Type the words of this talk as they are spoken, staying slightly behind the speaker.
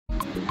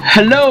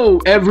Hello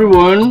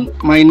everyone,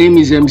 my name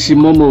is MC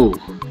Momo.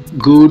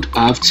 Good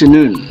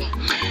afternoon.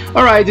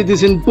 Alright, it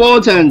is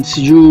important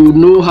you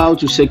know how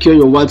to secure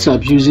your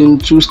WhatsApp using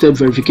two-step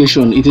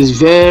verification. It is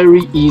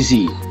very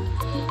easy.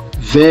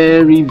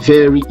 Very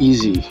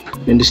easy.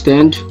 You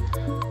understand?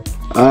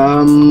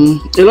 A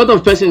lot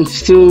of persons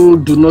still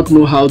do not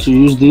know how to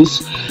use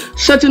this.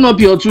 Setting up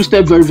your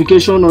two-step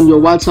verification on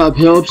your WhatsApp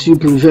helps you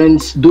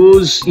prevent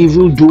those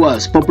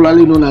evildoers,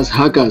 popularly known as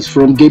hackers,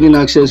 from gaining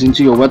access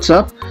into your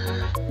WhatsApp.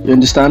 You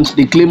understand?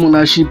 They claim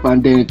ownership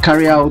and they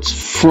carry out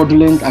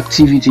fraudulent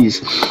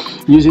activities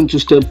using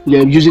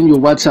using your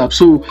WhatsApp.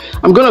 So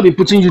I'm going to be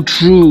putting you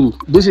through.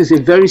 This is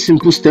a very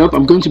simple step.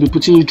 I'm going to be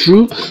putting you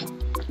through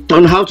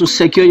on how to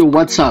secure your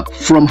WhatsApp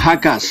from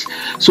hackers.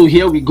 So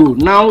here we go.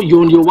 Now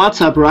you're on your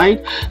WhatsApp,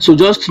 right? So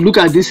just look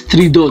at these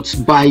three dots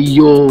by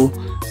your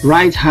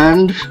right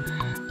hand.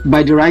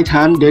 By the right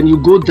hand, then you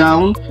go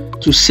down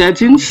to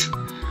settings.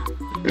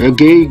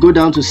 Okay, you go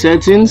down to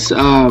settings.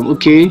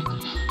 Okay.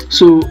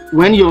 So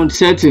when you're on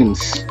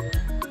settings,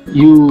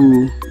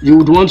 you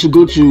would want to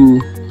go to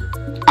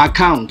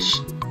accounts,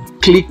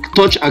 click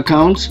touch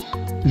accounts.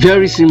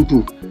 Very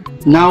simple.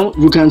 Now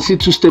you can see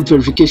two-step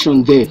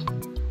verification there.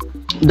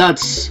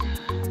 That's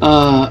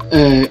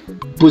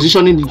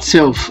positioning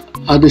itself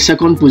at the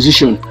second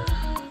position,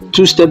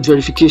 two-step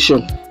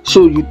verification.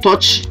 So you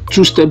touch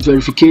two-step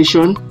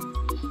verification.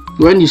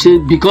 When you say,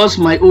 because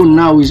my own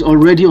now is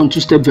already on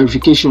two-step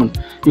verification,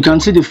 you can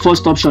see the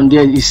first option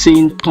there is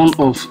saying turn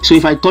off. So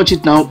if I touch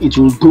it now, it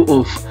will go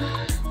off.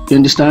 You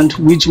understand?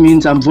 Which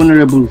means I'm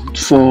vulnerable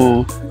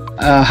for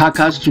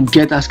hackers to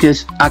get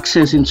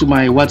access into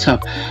my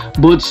WhatsApp.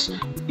 But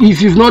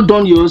if you've not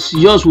done yours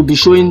will be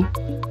showing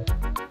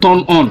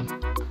turn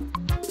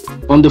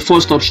on the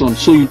first option.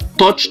 So you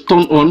touch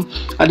turn on,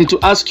 and it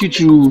will ask you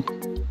to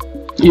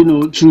give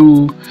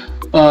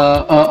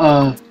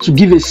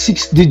a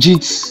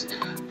 6-digit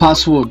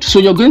password. So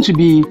you're going to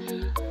be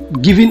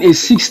giving a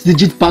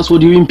 6-digit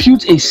password. You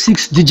impute a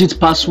 6-digit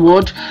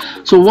password.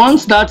 So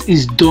once that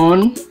is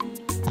done,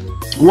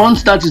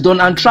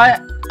 and try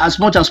as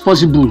much as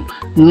possible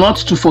not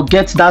to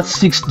forget that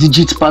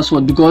 6-digit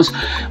password, because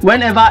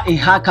whenever a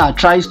hacker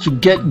tries to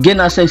gain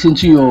access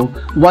into your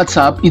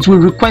WhatsApp, it will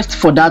request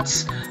for that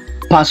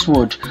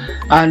password,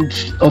 and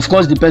of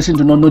course the person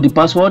do not know the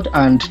password,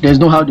 and there's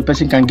no how the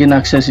person can gain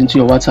access into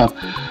your WhatsApp.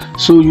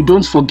 So you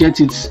don't forget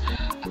it,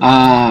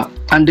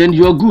 and then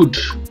you're good.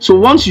 So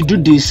once you do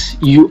this,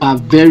 you are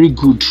very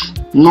good.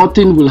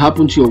 Nothing will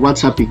happen to your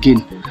WhatsApp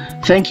again.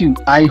 Thank you.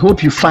 I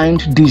hope you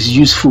find this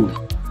useful.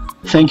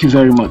 Thank you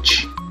very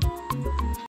much.